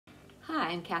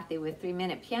Hi, I'm Kathy with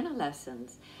 3-Minute Piano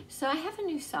Lessons. So I have a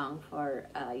new song for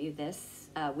you this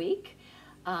week.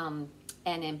 And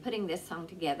in putting this song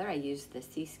together, I used the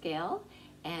C scale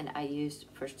and I used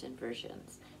first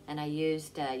inversions. And I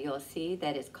used, you'll see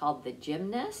that it's called the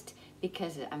gymnast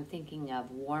because I'm thinking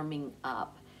of warming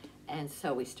up. And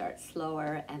so we start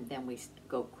slower and then we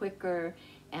go quicker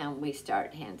and we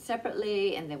start hands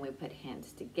separately and then we put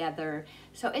hands together.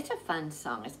 So it's a fun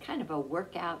song. It's kind of a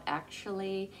workout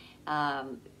actually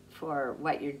for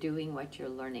what you're doing, what you're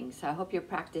learning. So I hope you're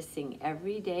practicing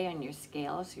every day on your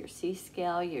scales, your C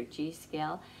scale, your G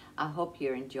scale. I hope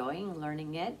you're enjoying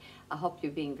learning it. I hope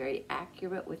you're being very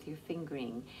accurate with your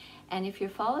fingering. And if you're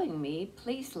following me,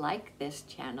 please like this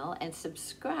channel and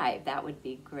subscribe. That would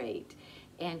be great.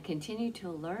 And continue to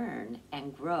learn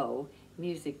and grow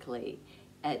musically.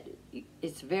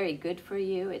 It's very good for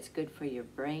you. It's good for your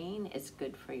brain. It's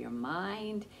good for your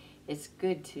mind. It's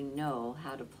good to know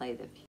how to play the piano.